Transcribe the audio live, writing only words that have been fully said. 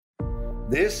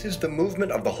This is the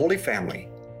movement of the Holy Family.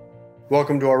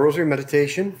 Welcome to our Rosary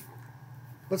Meditation.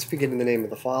 Let's begin in the name of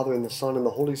the Father, and the Son, and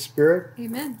the Holy Spirit.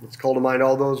 Amen. Let's call to mind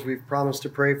all those we've promised to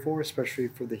pray for, especially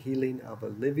for the healing of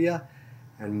Olivia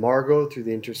and Margot through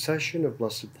the intercession of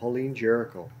Blessed Pauline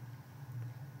Jericho.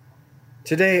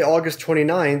 Today, August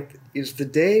 29th, is the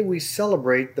day we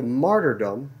celebrate the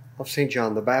martyrdom of St.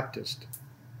 John the Baptist.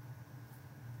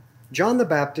 John the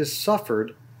Baptist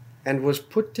suffered and was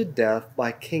put to death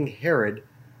by King Herod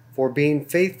for being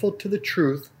faithful to the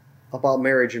truth about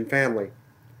marriage and family.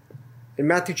 In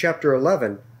Matthew chapter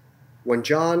 11, when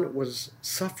John was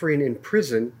suffering in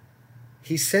prison,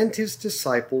 he sent his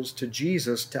disciples to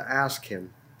Jesus to ask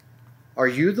him, "Are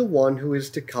you the one who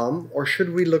is to come, or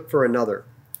should we look for another?"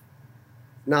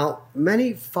 Now,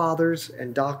 many fathers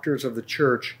and doctors of the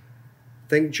church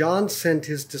think John sent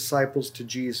his disciples to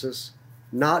Jesus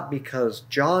not because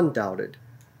John doubted,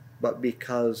 but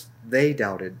because they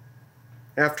doubted.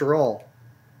 After all,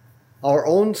 our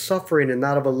own suffering and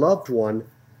that of a loved one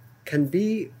can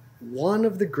be one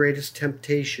of the greatest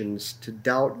temptations to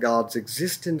doubt God's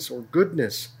existence or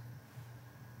goodness.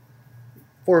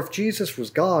 For if Jesus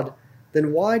was God,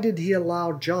 then why did he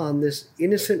allow John, this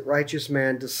innocent, righteous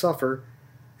man, to suffer,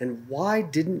 and why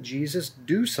didn't Jesus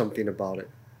do something about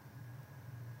it?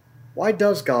 Why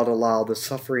does God allow the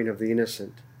suffering of the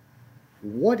innocent?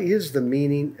 What is the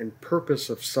meaning and purpose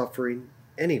of suffering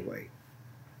anyway?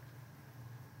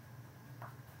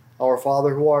 Our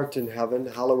Father who art in heaven,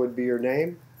 hallowed be your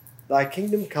name. Thy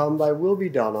kingdom come, thy will be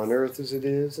done on earth as it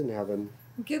is in heaven.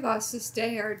 Give us this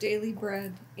day our daily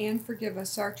bread, and forgive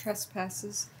us our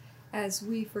trespasses, as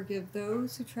we forgive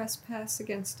those who trespass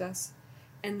against us.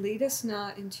 And lead us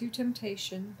not into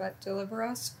temptation, but deliver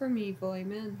us from evil.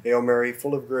 Amen. Hail Mary,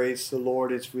 full of grace, the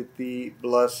Lord is with thee.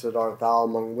 Blessed art thou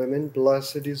among women.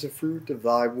 Blessed is the fruit of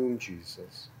thy womb,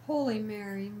 Jesus. Holy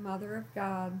Mary, Mother of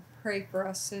God, pray for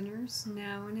us sinners,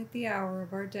 now and at the hour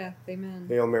of our death. Amen.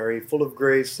 Hail Mary, full of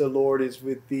grace, the Lord is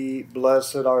with thee.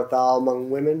 Blessed art thou among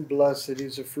women. Blessed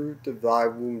is the fruit of thy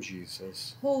womb,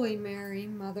 Jesus. Holy Mary,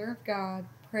 Mother of God,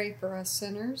 pray for us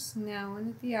sinners, now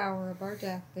and at the hour of our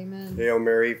death. Amen. Hail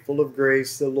Mary, full of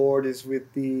grace, the Lord is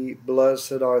with thee.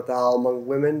 Blessed art thou among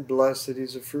women. Blessed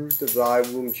is the fruit of thy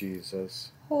womb,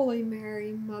 Jesus. Holy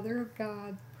Mary, Mother of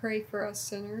God, pray for us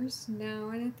sinners, now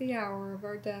and at the hour of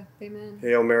our death. Amen.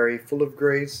 Hail Mary, full of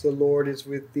grace, the Lord is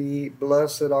with thee.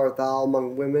 Blessed art thou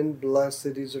among women.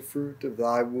 Blessed is the fruit of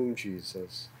thy womb,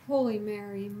 Jesus. Holy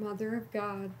Mary, Mother of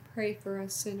God, pray for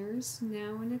us sinners,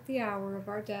 now and at the hour of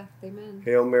our death. Amen.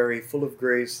 Hail Mary, full of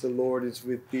grace, the Lord is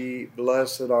with thee.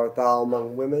 Blessed art thou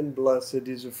among women. Blessed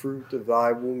is the fruit of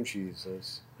thy womb,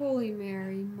 Jesus. Holy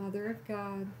Mary, Mother of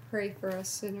God, pray for us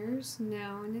sinners,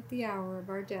 now and at the hour of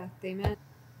our death. Amen.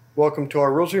 Welcome to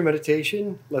our Rosary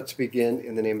Meditation. Let's begin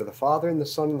in the name of the Father, and the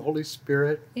Son, and the Holy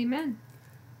Spirit. Amen.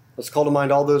 Let's call to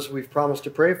mind all those we've promised to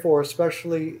pray for,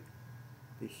 especially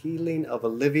the healing of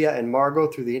Olivia and Margot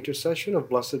through the intercession of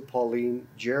Blessed Pauline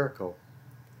Jericho.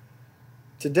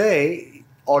 Today,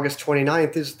 August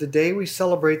 29th, is the day we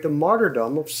celebrate the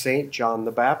martyrdom of St. John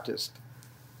the Baptist,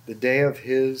 the day of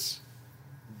his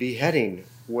beheading,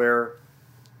 where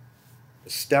the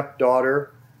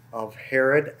stepdaughter of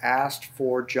Herod asked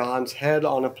for John's head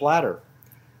on a platter.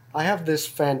 I have this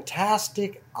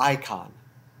fantastic icon.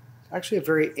 It's actually a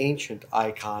very ancient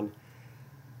icon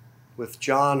with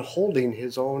John holding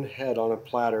his own head on a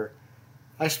platter.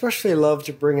 I especially love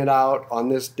to bring it out on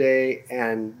this day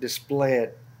and display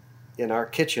it in our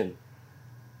kitchen.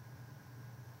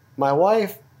 My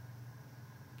wife,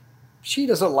 she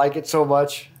doesn't like it so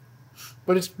much,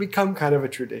 but it's become kind of a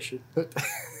tradition.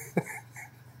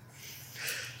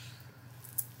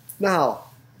 Now,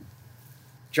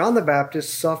 John the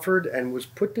Baptist suffered and was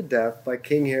put to death by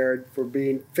King Herod for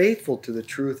being faithful to the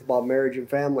truth about marriage and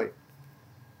family.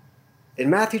 In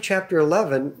Matthew chapter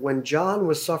 11, when John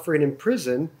was suffering in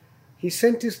prison, he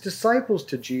sent his disciples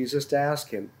to Jesus to ask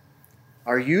him,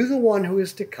 "Are you the one who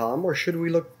is to come, or should we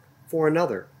look for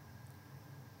another?"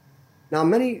 Now,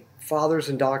 many fathers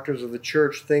and doctors of the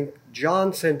church think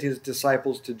John sent his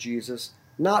disciples to Jesus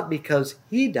not because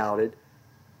he doubted,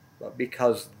 but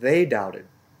because they doubted.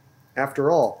 After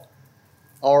all,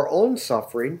 our own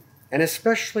suffering, and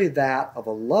especially that of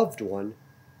a loved one,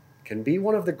 can be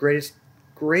one of the greatest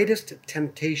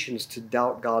temptations to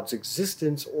doubt God's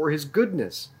existence or his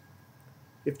goodness.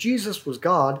 If Jesus was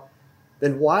God,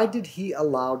 then why did he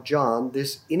allow John,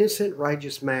 this innocent,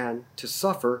 righteous man, to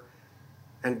suffer,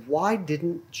 and why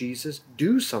didn't Jesus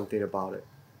do something about it?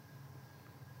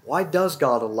 Why does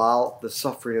God allow the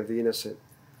suffering of the innocent?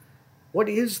 What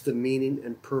is the meaning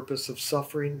and purpose of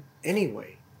suffering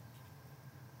anyway?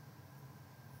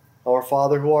 Our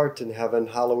Father who art in heaven,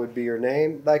 hallowed be your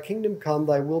name. Thy kingdom come,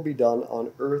 thy will be done,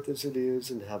 on earth as it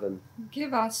is in heaven.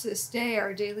 Give us this day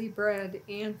our daily bread,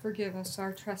 and forgive us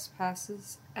our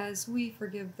trespasses, as we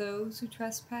forgive those who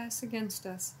trespass against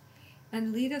us.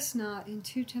 And lead us not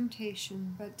into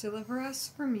temptation, but deliver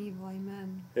us from evil.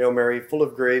 Amen. Hail Mary, full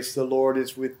of grace, the Lord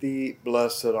is with thee.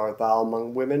 Blessed art thou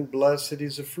among women, blessed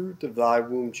is the fruit of thy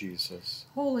womb, Jesus.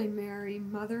 Holy Mary,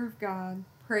 Mother of God,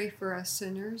 pray for us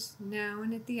sinners, now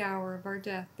and at the hour of our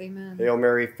death. Amen. Hail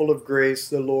Mary, full of grace,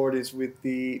 the Lord is with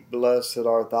thee. Blessed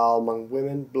art thou among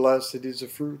women, blessed is the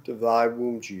fruit of thy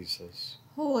womb, Jesus.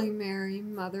 Holy Mary,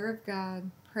 Mother of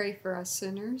God, pray for us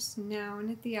sinners, now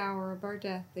and at the hour of our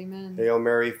death. Amen. Hail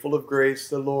Mary, full of grace,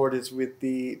 the Lord is with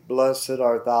thee. Blessed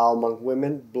art thou among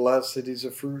women, blessed is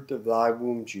the fruit of thy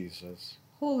womb, Jesus.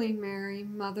 Holy Mary,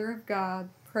 Mother of God,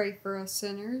 pray for us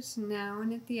sinners, now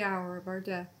and at the hour of our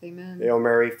death. Amen. Hail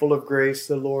Mary, full of grace,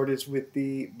 the Lord is with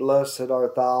thee. Blessed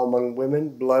art thou among women,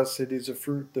 blessed is the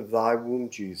fruit of thy womb,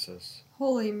 Jesus.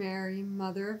 Holy Mary,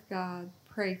 Mother of God,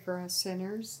 pray for us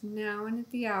sinners, now and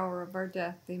at the hour of our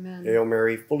death. Amen. Hail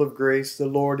Mary, full of grace, the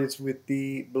Lord is with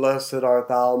thee. Blessed art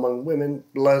thou among women,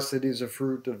 blessed is the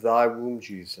fruit of thy womb,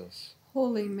 Jesus.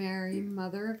 Holy Mary,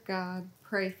 Mother of God,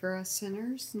 pray for us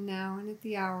sinners, now and at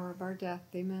the hour of our death.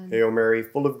 Amen. Hail Mary,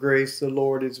 full of grace, the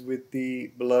Lord is with thee.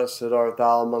 Blessed art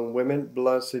thou among women,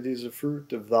 blessed is the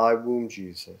fruit of thy womb,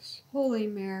 Jesus. Holy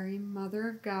Mary, Mother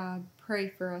of God, pray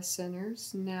for us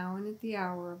sinners, now and at the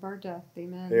hour of our death.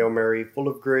 Amen. Hail Mary, full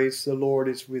of grace, the Lord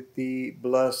is with thee.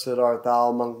 Blessed art thou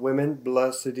among women,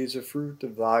 blessed is the fruit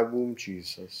of thy womb,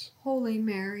 Jesus. Holy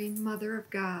Mary, Mother of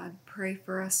God, pray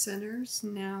for us sinners,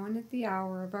 now and at the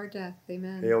hour of our death.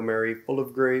 Amen. Hail Mary, full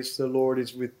of grace, the Lord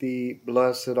is with thee.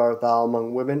 Blessed art thou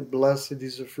among women, blessed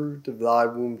is the fruit of thy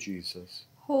womb, Jesus.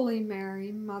 Holy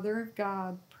Mary, Mother of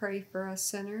God, pray for us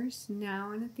sinners,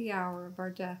 now and at the hour of our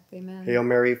death. Amen. Hail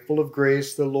Mary, full of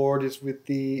grace, the Lord is with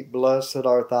thee. Blessed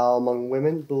art thou among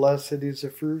women, blessed is the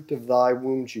fruit of thy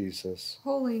womb, Jesus.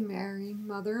 Holy Mary,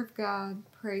 Mother of God,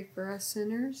 pray for us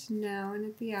sinners, now and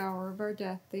at the hour of our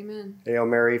death. Amen. Hail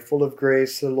Mary, full of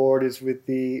grace, the Lord is with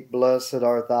thee. Blessed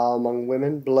art thou among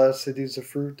women, blessed is the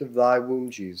fruit of thy womb,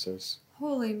 Jesus.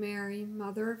 Holy Mary,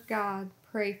 Mother of God,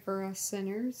 pray for us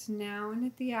sinners, now and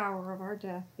at the hour of our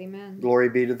death. Amen. Glory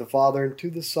be to the Father, and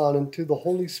to the Son, and to the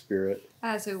Holy Spirit.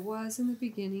 As it was in the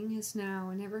beginning, is now,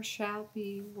 and ever shall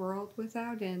be, world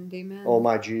without end. Amen. O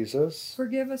my Jesus,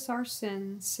 forgive us our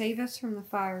sins, save us from the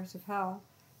fires of hell.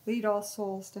 Lead all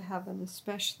souls to heaven,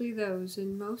 especially those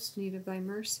in most need of thy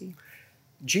mercy.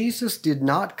 Jesus did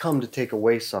not come to take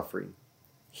away suffering.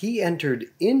 He entered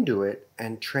into it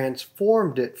and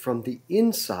transformed it from the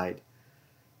inside,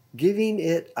 giving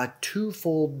it a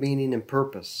twofold meaning and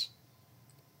purpose.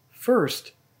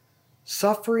 First,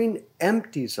 suffering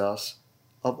empties us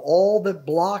of all that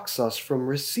blocks us from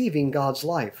receiving God's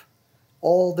life,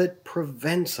 all that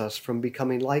prevents us from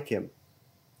becoming like Him.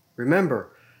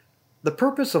 Remember, the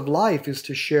purpose of life is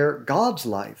to share God's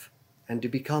life and to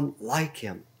become like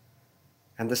Him.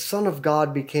 And the Son of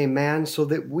God became man so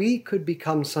that we could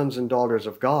become sons and daughters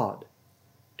of God,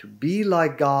 to be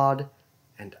like God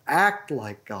and act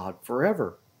like God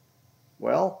forever.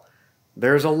 Well,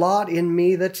 there's a lot in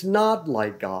me that's not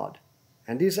like God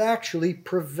and is actually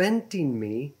preventing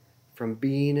me from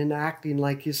being and acting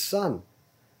like His Son.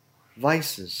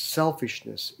 Vices,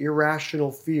 selfishness,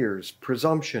 irrational fears,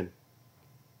 presumption.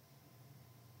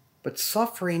 But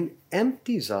suffering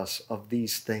empties us of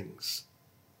these things,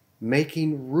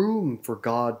 making room for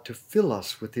God to fill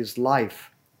us with His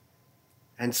life.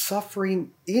 And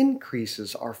suffering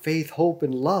increases our faith, hope,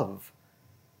 and love,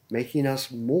 making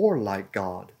us more like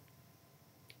God.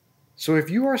 So if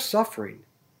you are suffering,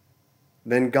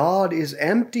 then God is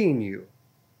emptying you,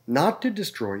 not to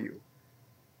destroy you,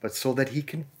 but so that He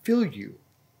can fill you.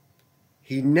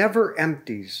 He never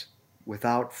empties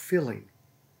without filling.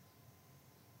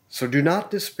 So do not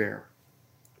despair.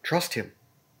 Trust Him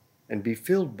and be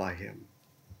filled by Him.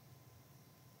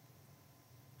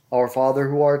 Our Father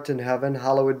who art in heaven,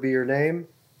 hallowed be your name.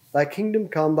 Thy kingdom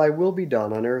come, thy will be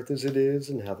done on earth as it is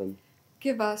in heaven.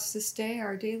 Give us this day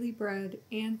our daily bread,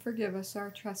 and forgive us our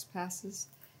trespasses,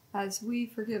 as we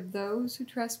forgive those who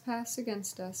trespass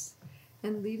against us.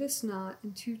 And lead us not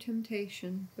into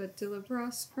temptation, but deliver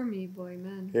us from evil.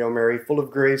 Amen. Hail Mary, full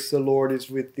of grace, the Lord is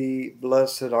with thee.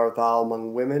 Blessed art thou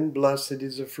among women, blessed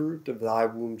is the fruit of thy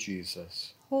womb,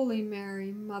 Jesus. Holy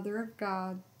Mary, Mother of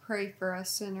God, pray for us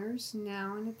sinners,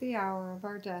 now and at the hour of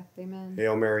our death. Amen.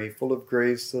 Hail Mary, full of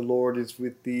grace, the Lord is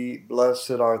with thee.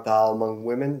 Blessed art thou among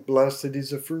women, blessed is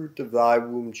the fruit of thy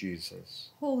womb, Jesus.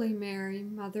 Holy Mary,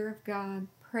 Mother of God,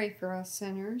 pray for us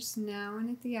sinners, now and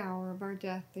at the hour of our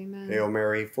death. Amen. Hail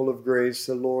Mary, full of grace,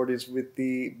 the Lord is with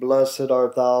thee. Blessed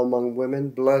art thou among women,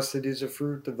 blessed is the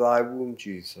fruit of thy womb,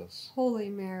 Jesus. Holy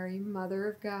Mary, Mother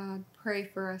of God, pray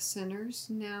for us sinners,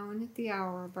 now and at the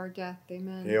hour of our death.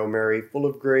 Amen. Hail Mary, full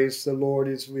of grace, the Lord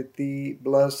is with thee.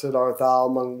 Blessed art thou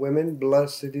among women,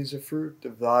 blessed is the fruit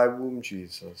of thy womb,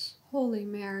 Jesus. Holy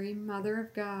Mary, Mother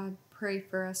of God, pray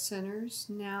for us sinners,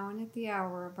 now and at the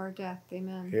hour of our death.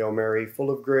 Amen. Hail Mary,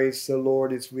 full of grace, the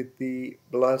Lord is with thee.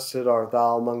 Blessed art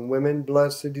thou among women,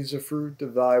 blessed is the fruit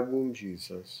of thy womb,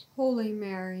 Jesus. Holy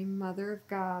Mary, Mother of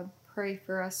God, pray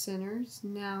for us sinners,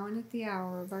 now and at the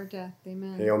hour of our death.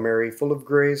 Amen. Hail Mary, full of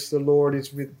grace, the Lord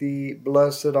is with thee.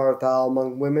 Blessed art thou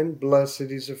among women, blessed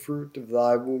is the fruit of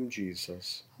thy womb,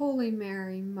 Jesus. Holy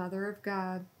Mary, Mother of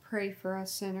God, pray for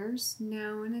us sinners,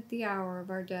 now and at the hour of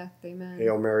our death. Amen.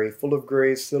 Hail Mary, full of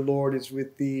grace, the Lord is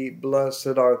with thee.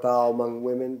 Blessed art thou among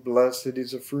women, blessed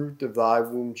is the fruit of thy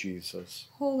womb, Jesus.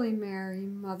 Holy Mary,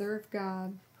 Mother of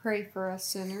God, pray for us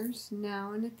sinners,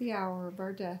 now and at the hour of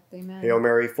our death. Amen. Hail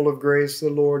Mary, full of grace, the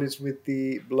Lord is with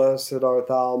thee. Blessed art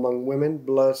thou among women,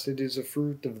 blessed is the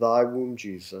fruit of thy womb,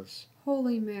 Jesus.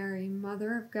 Holy Mary,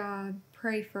 Mother of God,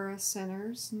 pray for us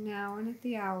sinners, now and at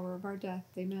the hour of our death.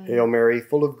 Amen. Hail Mary,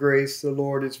 full of grace, the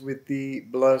Lord is with thee.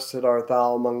 Blessed art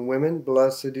thou among women,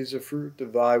 blessed is the fruit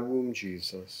of thy womb,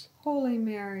 Jesus. Holy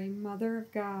Mary, Mother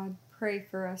of God, pray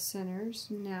for us sinners,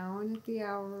 now and at the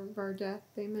hour of our death.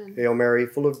 Amen. Hail Mary,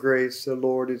 full of grace, the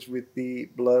Lord is with thee.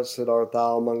 Blessed art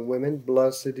thou among women,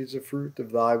 blessed is the fruit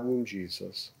of thy womb,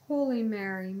 Jesus. Holy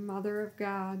Mary, Mother of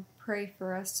God, pray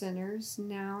for us sinners,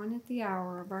 now and at the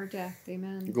hour of our death.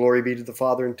 Amen. Glory be to the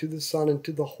Father, and to the Son, and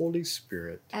to the Holy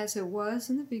Spirit. As it was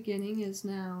in the beginning, is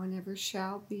now, and ever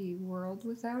shall be, world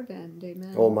without end.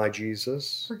 Amen. O my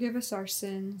Jesus, forgive us our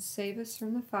sins, save us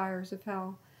from the fires of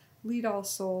hell. Lead all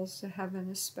souls to heaven,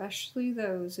 especially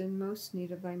those in most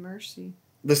need of thy mercy.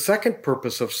 the second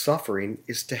purpose of suffering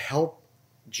is to help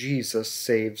Jesus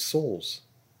save souls.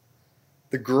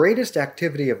 The greatest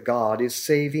activity of God is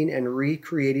saving and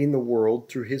recreating the world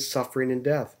through his suffering and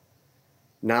death.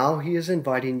 Now he is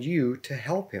inviting you to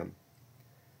help him.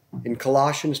 In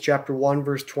Colossians chapter 1,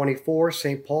 verse 24,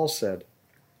 St. Paul said,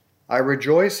 I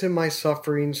rejoice in my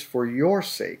sufferings for your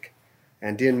sake,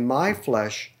 and in my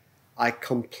flesh I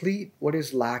complete what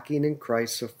is lacking in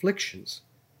Christ's afflictions,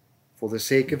 for the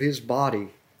sake of his body,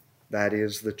 that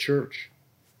is, the church.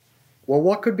 Well,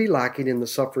 what could be lacking in the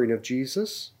suffering of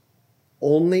Jesus?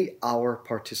 Only our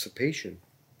participation.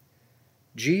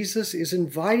 Jesus is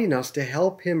inviting us to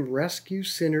help him rescue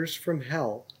sinners from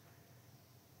hell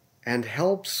and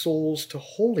help souls to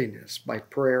holiness by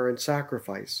prayer and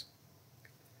sacrifice.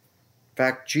 In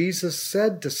fact, Jesus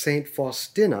said to St.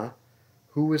 Faustina,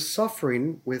 who was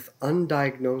suffering with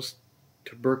undiagnosed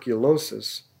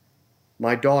tuberculosis,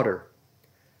 My daughter,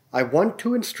 I want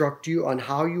to instruct you on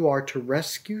how you are to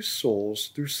rescue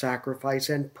souls through sacrifice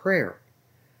and prayer.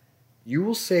 You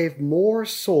will save more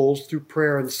souls through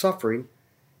prayer and suffering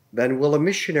than will a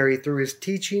missionary through his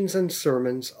teachings and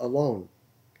sermons alone.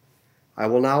 I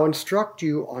will now instruct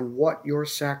you on what your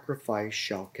sacrifice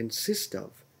shall consist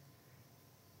of,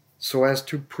 so as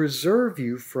to preserve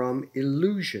you from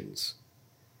illusions.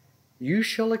 You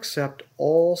shall accept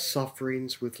all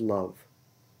sufferings with love,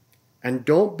 and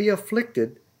don't be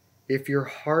afflicted if your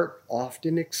heart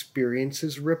often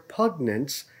experiences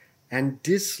repugnance and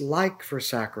dislike for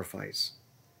sacrifice.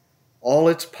 All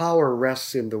its power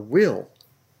rests in the will,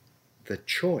 the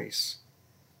choice.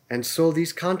 And so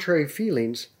these contrary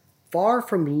feelings, far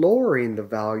from lowering the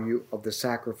value of the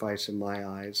sacrifice in my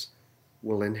eyes,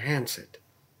 will enhance it.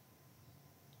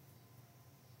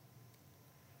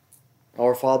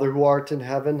 Our Father who art in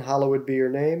heaven, hallowed be your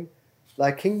name.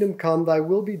 Thy kingdom come, thy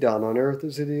will be done on earth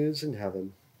as it is in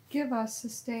heaven. Give us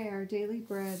this day our daily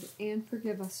bread, and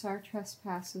forgive us our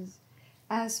trespasses,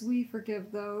 as we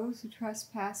forgive those who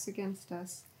trespass against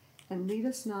us. And lead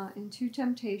us not into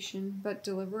temptation, but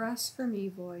deliver us from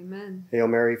evil. Amen. Hail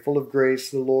Mary, full of grace,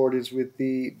 the Lord is with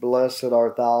thee. Blessed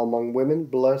art thou among women,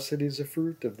 blessed is the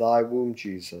fruit of thy womb,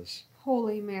 Jesus.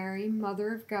 Holy Mary,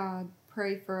 Mother of God,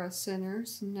 pray for us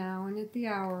sinners, now and at the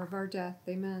hour of our death.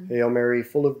 Amen. Hail Mary,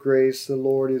 full of grace, the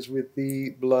Lord is with thee.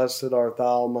 Blessed art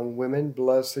thou among women,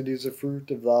 blessed is the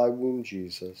fruit of thy womb,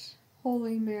 Jesus.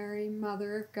 Holy Mary,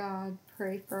 Mother of God,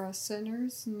 pray for us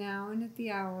sinners, now and at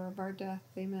the hour of our death.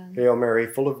 Amen. Hail Mary,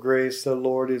 full of grace, the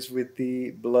Lord is with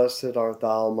thee. Blessed art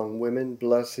thou among women,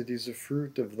 blessed is the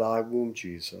fruit of thy womb,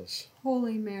 Jesus.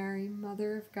 Holy Mary,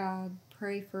 Mother of God,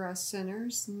 pray for us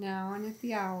sinners, now and at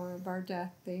the hour of our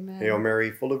death. Amen. Hail Mary,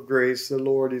 full of grace, the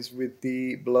Lord is with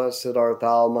thee. Blessed art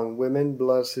thou among women,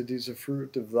 blessed is the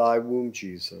fruit of thy womb,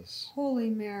 Jesus.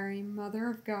 Holy Mary, Mother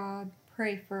of God,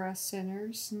 pray for us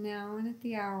sinners, now and at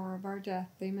the hour of our death.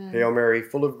 Amen. Hail Mary,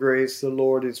 full of grace, the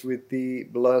Lord is with thee.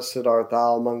 Blessed art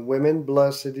thou among women,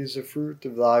 blessed is the fruit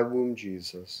of thy womb,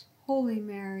 Jesus. Holy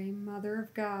Mary, Mother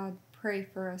of God, pray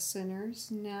for us sinners,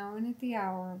 now and at the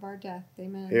hour of our death.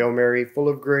 Amen. Hail Mary, full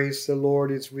of grace, the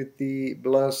Lord is with thee.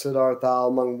 Blessed art thou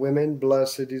among women,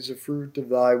 blessed is the fruit of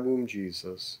thy womb,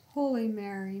 Jesus. Holy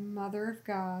Mary, Mother of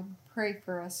God, pray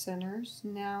for us sinners,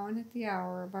 now and at the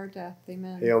hour of our death.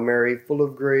 Amen. Hail Mary, full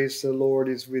of grace, the Lord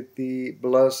is with thee.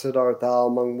 Blessed art thou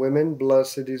among women,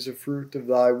 blessed is the fruit of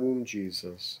thy womb,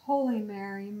 Jesus. Holy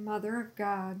Mary, Mother of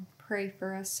God, pray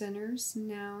for us sinners,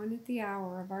 now and at the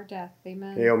hour of our death.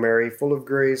 Amen. Hail Mary, full of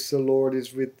grace, the Lord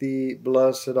is with thee.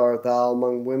 Blessed art thou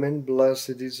among women,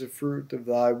 blessed is the fruit of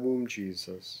thy womb,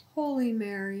 Jesus. Holy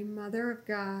Mary, Mother of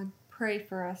God, pray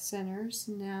for us sinners,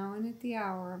 now and at the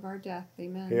hour of our death.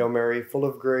 Amen. Hail Mary, full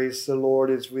of grace, the Lord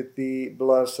is with thee.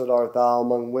 Blessed art thou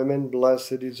among women,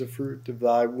 blessed is the fruit of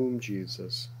thy womb,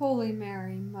 Jesus. Holy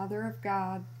Mary, Mother of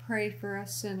God, pray for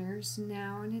us sinners,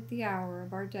 now and at the hour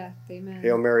of our death. Amen.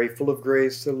 Hail Mary, full of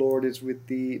grace, the Lord is with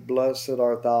thee. Blessed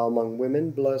art thou among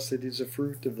women, blessed is the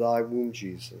fruit of thy womb,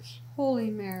 Jesus. Holy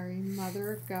Mary,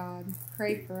 Mother of God,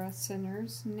 pray for us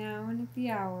sinners, now and at the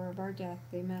hour of our death.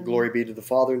 Amen. Glory be to the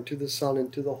Father, and to the Son,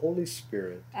 and to the Holy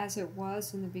Spirit. As it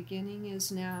was in the beginning,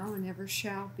 is now, and ever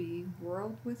shall be,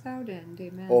 world without end.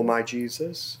 Amen. O my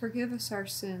Jesus, forgive us our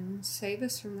sins, save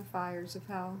us from the fires of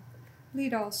hell.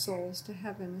 Lead all souls to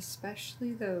heaven,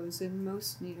 especially those in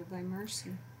most need of thy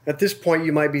mercy. at this point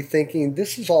you might be thinking,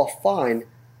 this is all fine,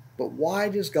 but why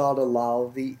does God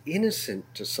allow the innocent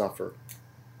to suffer?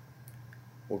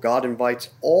 Well, God invites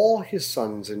all his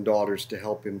sons and daughters to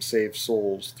help him save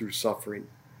souls through suffering,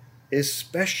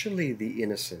 especially the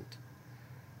innocent.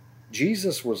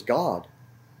 Jesus was God,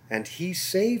 and he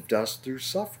saved us through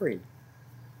suffering.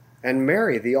 And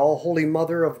Mary, the all-holy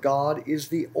Mother of God, is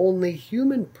the only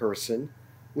human person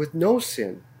with no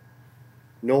sin,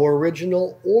 no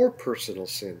original or personal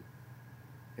sin.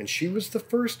 And she was the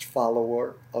first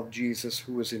follower of Jesus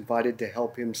who was invited to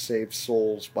help him save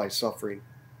souls by suffering.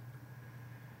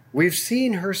 We've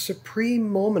seen her supreme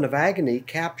moment of agony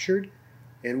captured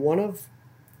in one of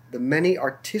the many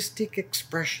artistic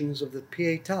expressions of the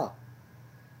Pietà,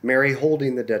 Mary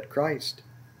holding the dead Christ.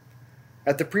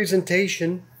 At the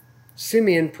presentation,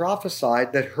 Simeon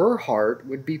prophesied that her heart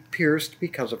would be pierced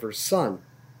because of her son.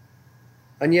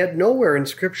 And yet nowhere in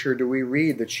Scripture do we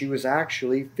read that she was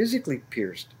actually physically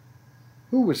pierced.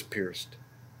 Who was pierced?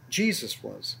 Jesus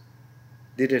was.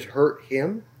 Did it hurt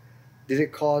him? Did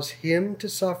it cause him to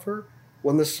suffer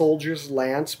when the soldier's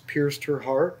lance pierced her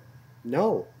heart?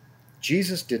 No,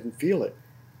 Jesus didn't feel it.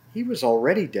 He was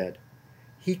already dead.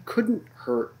 He couldn't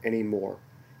hurt anymore.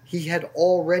 He had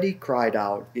already cried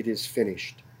out, "It is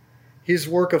finished." His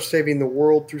work of saving the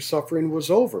world through suffering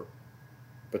was over.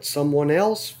 But someone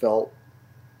else felt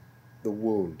the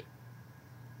wound.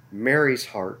 Mary's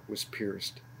heart was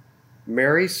pierced.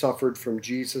 Mary suffered from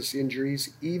Jesus'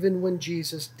 injuries even when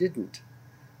Jesus didn't.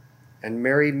 And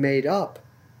Mary made up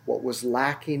what was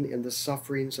lacking in the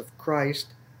sufferings of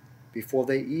Christ before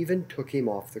they even took him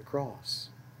off the cross.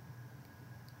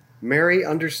 Mary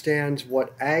understands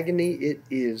what agony it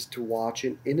is to watch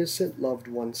an innocent loved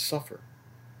one suffer.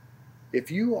 If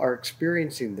you are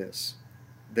experiencing this,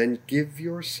 then give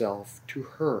yourself to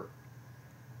her.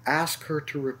 Ask her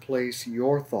to replace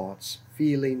your thoughts,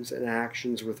 feelings, and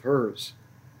actions with hers.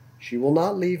 She will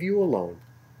not leave you alone.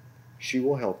 She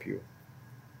will help you.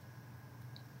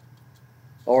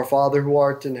 Our Father who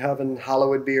art in heaven,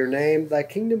 hallowed be your name. Thy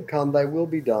kingdom come, thy will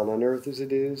be done on earth as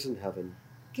it is in heaven.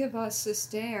 Give us this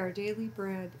day our daily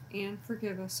bread, and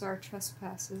forgive us our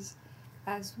trespasses,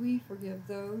 as we forgive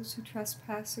those who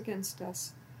trespass against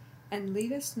us. And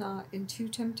lead us not into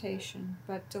temptation,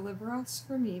 but deliver us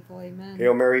from evil. Amen.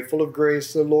 Hail Mary, full of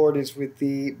grace, the Lord is with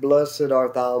thee. Blessed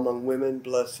art thou among women,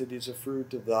 blessed is the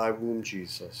fruit of thy womb,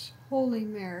 Jesus. Holy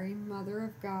Mary, Mother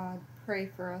of God, pray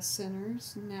for us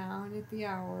sinners, now and at the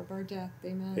hour of our death.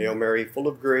 Amen. Hail Mary, full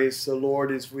of grace, the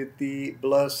Lord is with thee.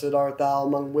 Blessed art thou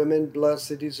among women,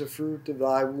 blessed is the fruit of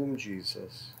thy womb,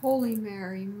 Jesus. Holy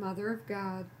Mary, Mother of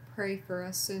God, pray for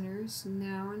us sinners,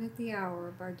 now and at the hour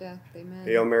of our death. Amen.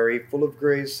 Hail Mary, full of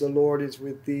grace, the Lord is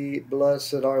with thee.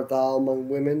 Blessed art thou among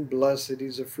women, blessed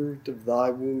is the fruit of thy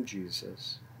womb,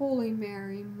 Jesus. Holy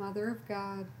Mary, Mother of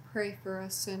God, pray for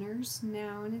us sinners,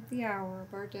 now and at the hour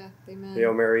of our death. Amen.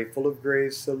 Hail Mary, full of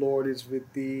grace, the Lord is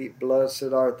with thee.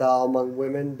 Blessed art thou among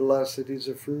women, blessed is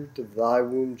the fruit of thy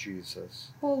womb,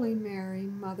 Jesus. Holy Mary,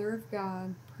 Mother of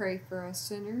God, pray for us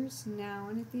sinners, now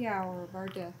and at the hour of our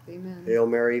death. Amen. Hail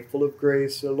Mary, full of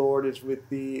grace, the Lord is with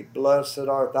thee. Blessed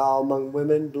art thou among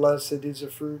women, blessed is the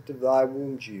fruit of thy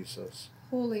womb, Jesus.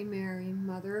 Holy Mary,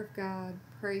 Mother of God,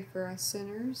 pray for us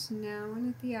sinners, now and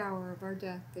at the hour of our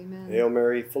death. Amen. Hail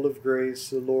Mary, full of grace,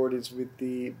 the Lord is with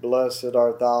thee. Blessed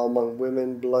art thou among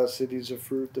women, blessed is the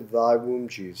fruit of thy womb,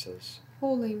 Jesus.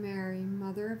 Holy Mary,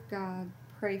 Mother of God,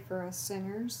 pray for us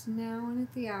sinners, now and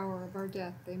at the hour of our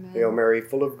death. Amen. Hail Mary,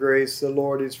 full of grace, the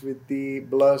Lord is with thee.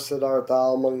 Blessed art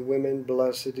thou among women,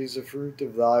 blessed is the fruit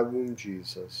of thy womb,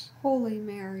 Jesus. Holy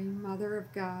Mary, Mother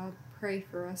of God, pray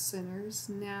for us sinners,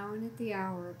 now and at the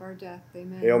hour of our death.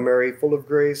 Amen. Hail Mary, full of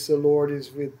grace, the Lord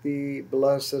is with thee.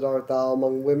 Blessed art thou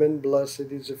among women,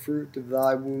 blessed is the fruit of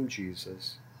thy womb,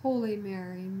 Jesus. Holy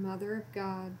Mary, Mother of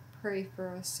God, pray for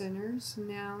us sinners,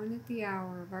 now and at the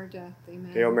hour of our death.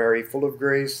 Amen. Hail Mary, full of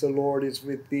grace, the Lord is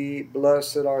with thee.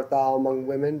 Blessed art thou among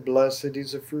women, blessed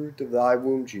is the fruit of thy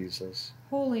womb, Jesus.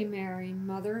 Holy Mary,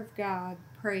 Mother of God,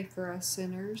 pray for us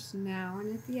sinners, now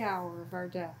and at the hour of our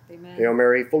death. Amen. Hail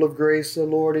Mary, full of grace, the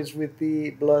Lord is with thee.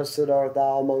 Blessed art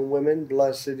thou among women,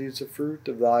 blessed is the fruit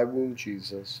of thy womb,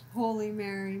 Jesus. Holy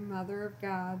Mary, Mother of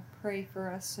God, pray for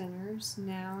us sinners,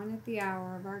 now and at the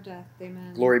hour of our death.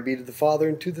 Amen. Glory be to the Father,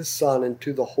 and to the Son, and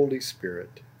to the Holy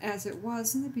Spirit. As it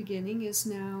was in the beginning, is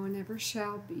now, and ever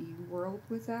shall be, world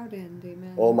without end.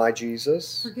 Amen. O my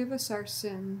Jesus, forgive us our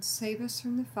sins, save us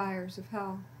from the fires of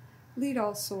hell. Lead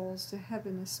all souls to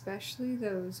heaven, especially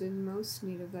those in most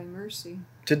need of thy mercy.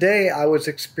 today I was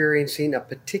experiencing a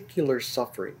particular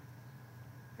suffering.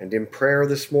 And in prayer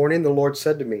this morning, the Lord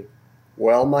said to me,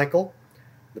 "Well, Michael,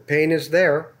 the pain is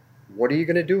there. What are you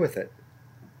going to do with it?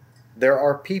 There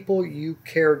are people you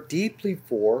care deeply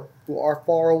for who are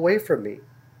far away from me.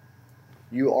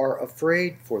 You are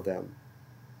afraid for them.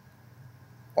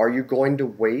 Are you going to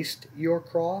waste your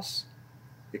cross?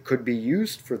 It could be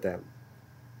used for them.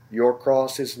 Your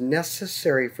cross is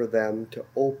necessary for them to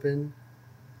open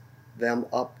them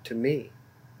up to me."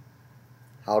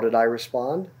 How did I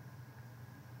respond?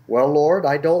 "Well, Lord,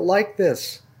 I don't like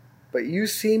this, but you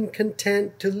seem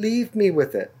content to leave me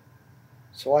with it.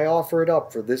 So I offer it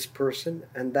up for this person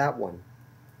and that one."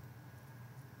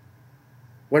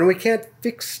 When we can't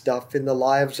fix stuff in the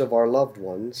lives of our loved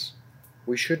ones,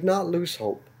 we should not lose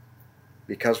hope,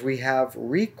 because we have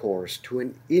recourse to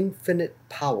an infinite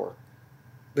power,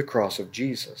 the cross of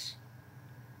Jesus.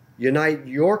 Unite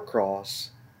your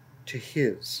cross to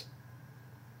His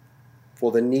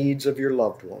for the needs of your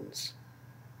loved ones.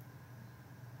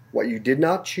 What you did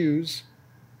not choose,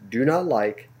 do not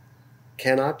like,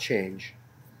 cannot change,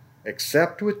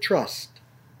 accept with trust,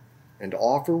 and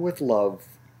offer with love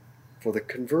for the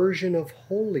conversion of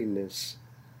holiness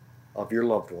of your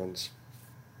loved ones.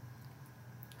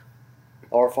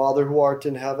 Our Father who art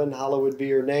in heaven, hallowed be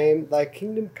your name. Thy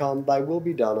kingdom come, thy will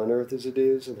be done on earth as it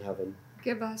is in heaven.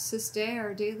 Give us this day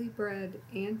our daily bread,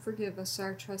 and forgive us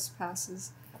our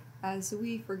trespasses, as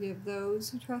we forgive those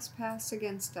who trespass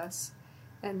against us.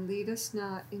 And lead us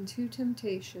not into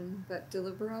temptation, but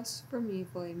deliver us from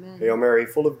evil. Amen. Hail Mary,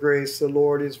 full of grace, the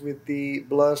Lord is with thee.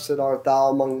 Blessed art thou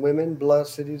among women,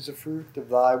 blessed is the fruit of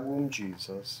thy womb,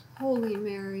 Jesus. Holy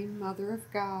Mary, Mother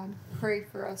of God, pray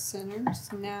for us sinners,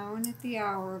 now and at the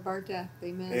hour of our death.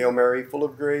 Amen. Hail Mary, full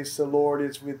of grace, the Lord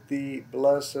is with thee.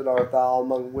 Blessed art thou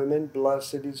among women,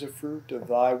 blessed is the fruit of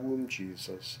thy womb,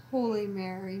 Jesus. Holy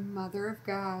Mary, Mother of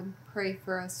God, pray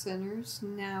for us sinners,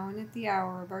 now and at the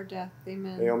hour of our death.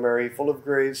 Amen. Hail Mary, full of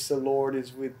grace, the Lord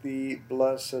is with thee.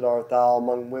 Blessed art thou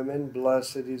among women,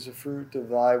 blessed is the fruit of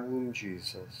thy womb,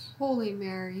 Jesus. Holy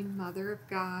Mary, Mother of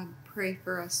God, pray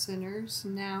for us sinners,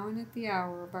 now and at the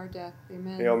hour of our death.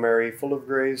 Amen. Hail Mary, full of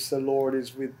grace, the Lord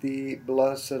is with thee.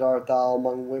 Blessed art thou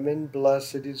among women,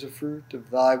 blessed is the fruit of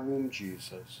thy womb,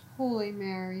 Jesus. Holy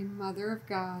Mary, Mother of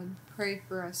God, pray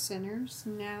for us sinners,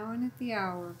 now and at the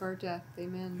hour of our death.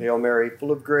 Amen. Hail Mary,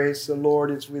 full of grace, the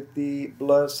Lord is with thee.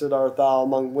 Blessed art thou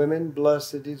among women,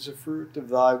 blessed is the fruit of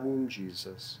thy womb,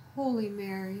 Jesus. Holy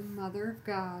Mary, Mother of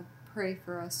God, pray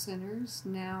for us sinners,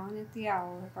 now and at the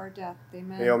hour of our death.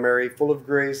 Amen. Hail Mary, full of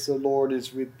grace, the Lord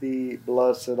is with thee.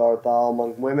 Blessed art thou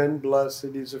among women,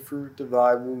 blessed is the fruit of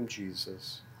thy womb,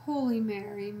 Jesus. Holy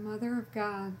Mary, Mother of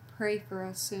God, pray for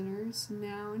us sinners,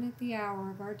 now and at the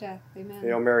hour of our death. Amen.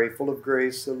 Hail Mary, full of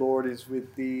grace, the Lord is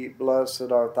with thee.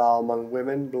 Blessed art thou among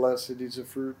women, blessed is the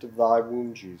fruit of thy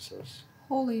womb, Jesus.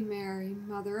 Holy Mary,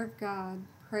 Mother of God,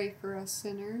 pray for us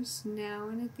sinners, now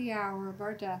and at the hour of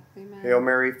our death. Amen. Hail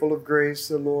Mary, full of grace,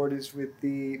 the Lord is with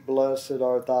thee. Blessed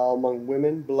art thou among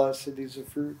women, blessed is the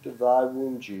fruit of thy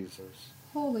womb, Jesus.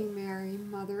 Holy Mary,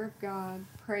 Mother of God,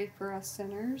 pray for us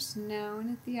sinners, now and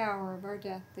at the hour of our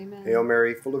death. Amen. Hail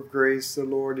Mary, full of grace, the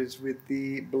Lord is with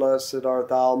thee. Blessed art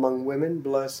thou among women,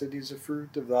 blessed is the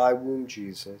fruit of thy womb,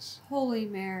 Jesus. Holy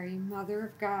Mary, Mother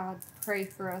of God, pray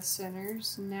for us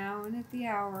sinners, now and at the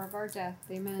hour of our death.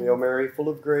 Amen. Hail Mary, full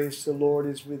of grace, the Lord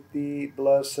is with thee.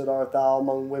 Blessed art thou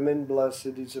among women,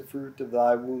 blessed is the fruit of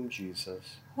thy womb,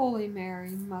 Jesus. Holy Mary,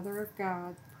 Mother of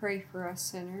God, pray for us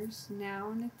sinners, now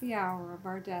and at the hour of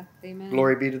our death. Amen.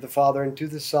 Glory be to the Father, and to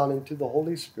the Son, and to the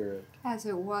Holy Spirit. As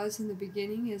it was in the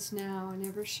beginning, is now, and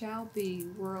ever shall be,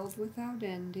 world without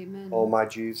end. Amen. O my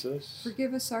Jesus,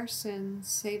 forgive us our sins,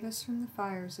 save us from the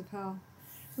fires of hell.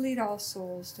 Lead all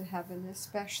souls to heaven,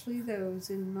 especially those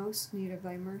in most need of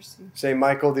thy mercy. Saint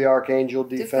Michael the Archangel,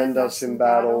 defend us in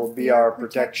battle, be our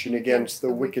protection against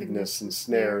the wickedness and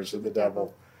snares of the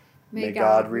devil. May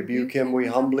God rebuke him, we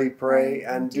humbly pray,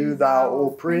 and do thou, O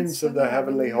Prince of the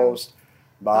heavenly host,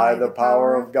 by the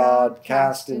power of God,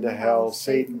 cast into hell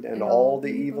Satan and all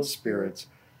the evil spirits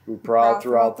who prowl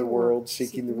throughout the world,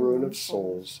 seeking the ruin of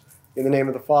souls. In the name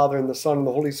of the Father, and the Son, and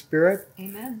the Holy Spirit,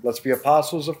 Amen. Let's be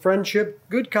apostles of friendship,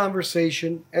 good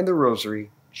conversation, and the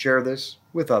rosary. Share this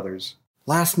with others.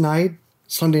 Last night,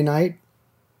 Sunday night,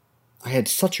 I had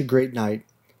such a great night.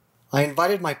 I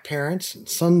invited my parents, and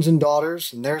sons and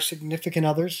daughters, and their significant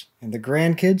others, and the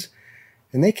grandkids,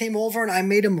 and they came over, and I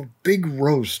made them a big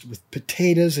roast with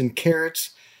potatoes and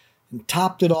carrots, and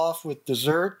topped it off with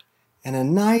dessert and a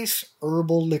nice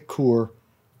herbal liqueur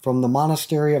from the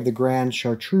monastery of the Grand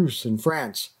Chartreuse in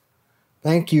France.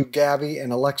 Thank you, Gabby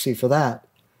and Alexi, for that.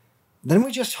 Then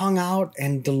we just hung out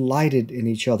and delighted in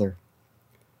each other.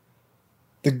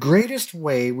 The greatest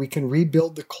way we can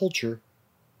rebuild the culture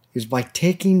is by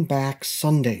taking back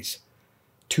Sundays,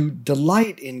 to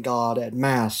delight in God at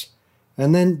Mass,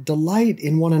 and then delight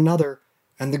in one another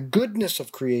and the goodness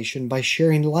of creation by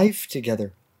sharing life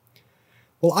together.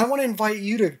 Well, I want to invite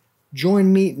you to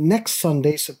join me next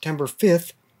Sunday, September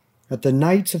 5th, at the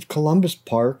Knights of Columbus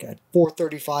Park at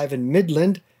 435 in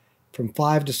Midland from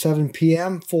 5 to 7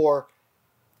 p.m. for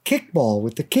kickball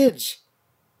with the kids,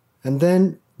 and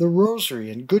then the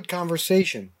rosary and good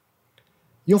conversation.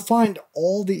 You'll find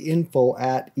all the info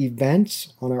at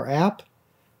events on our app,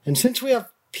 and since we have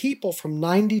people from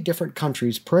 90 different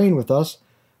countries praying with us,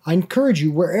 I encourage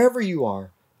you, wherever you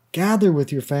are, gather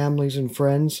with your families and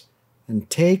friends and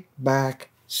take back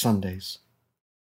Sundays.